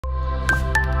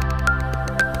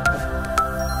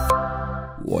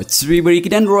What's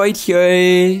Break Android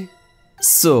here?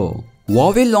 So,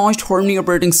 Huawei launched Harmony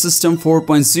operating system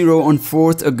 4.0 on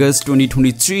 4th August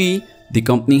 2023. The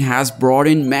company has brought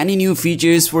in many new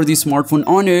features for the smartphone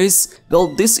owners. Well,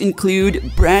 this include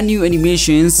brand new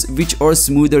animations which are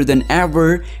smoother than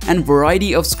ever and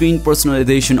variety of screen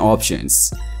personalization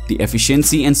options. The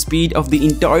efficiency and speed of the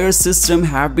entire system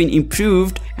have been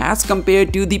improved as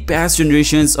compared to the past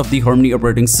generations of the Harmony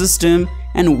operating system,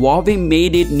 and Huawei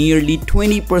made it nearly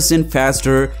 20%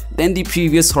 faster than the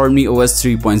previous HarmonyOS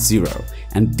 3.0.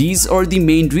 And these are the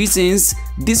main reasons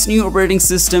this new operating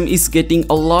system is getting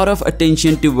a lot of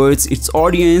attention towards its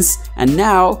audience, and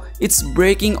now it's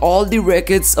breaking all the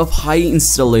records of high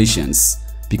installations.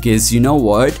 Because you know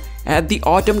what? At the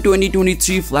Autumn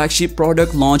 2023 Flagship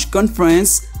Product Launch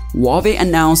Conference, Huawei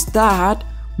announced that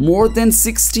more than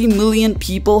 60 million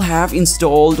people have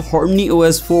installed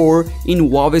HarmonyOS 4 in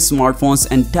Huawei smartphones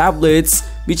and tablets,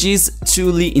 which is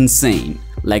truly insane.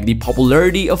 Like, the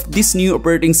popularity of this new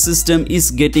operating system is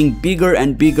getting bigger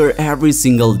and bigger every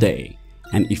single day.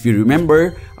 And if you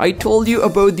remember, I told you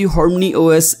about the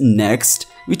HarmonyOS Next,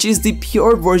 which is the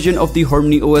pure version of the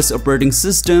HarmonyOS operating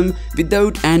system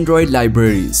without Android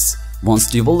libraries. Once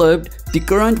developed, the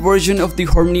current version of the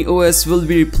HarmonyOS will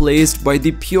be replaced by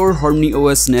the pure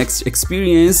HarmonyOS Next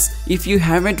experience. If you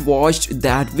haven't watched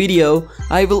that video,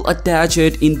 I will attach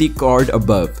it in the card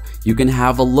above. You can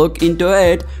have a look into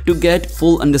it to get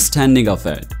full understanding of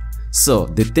it. So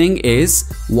the thing is,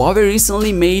 Huawei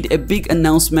recently made a big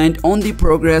announcement on the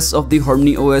progress of the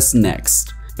HarmonyOS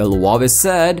Next. Well, Huawei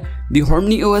said the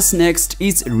HarmonyOS Next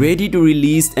is ready to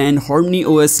release and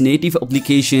HarmonyOS native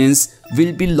applications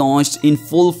will be launched in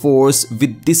full force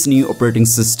with this new operating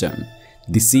system.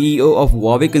 The CEO of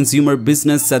Huawei Consumer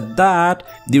Business said that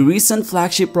the recent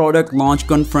Flagship Product Launch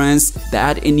Conference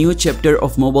that a new chapter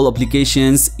of mobile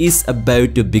applications is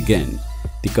about to begin.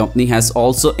 The company has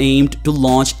also aimed to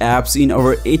launch apps in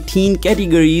over 18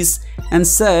 categories and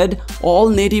said all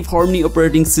native Harmony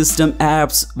operating system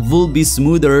apps will be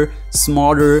smoother,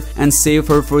 smarter, and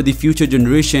safer for the future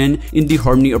generation in the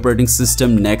Harmony operating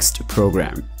system Next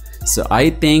program. So I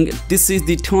think this is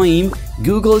the time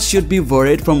Google should be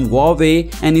worried from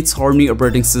Huawei and its Harmony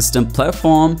operating system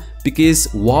platform, because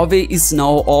Huawei is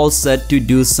now all set to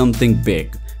do something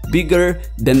big, bigger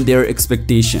than their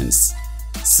expectations.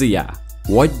 So yeah,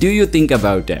 what do you think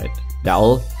about it?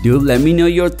 Well, do let me know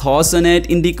your thoughts on it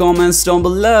in the comments down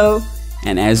below.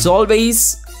 And as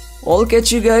always, I'll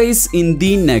catch you guys in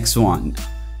the next one.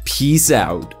 Peace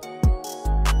out.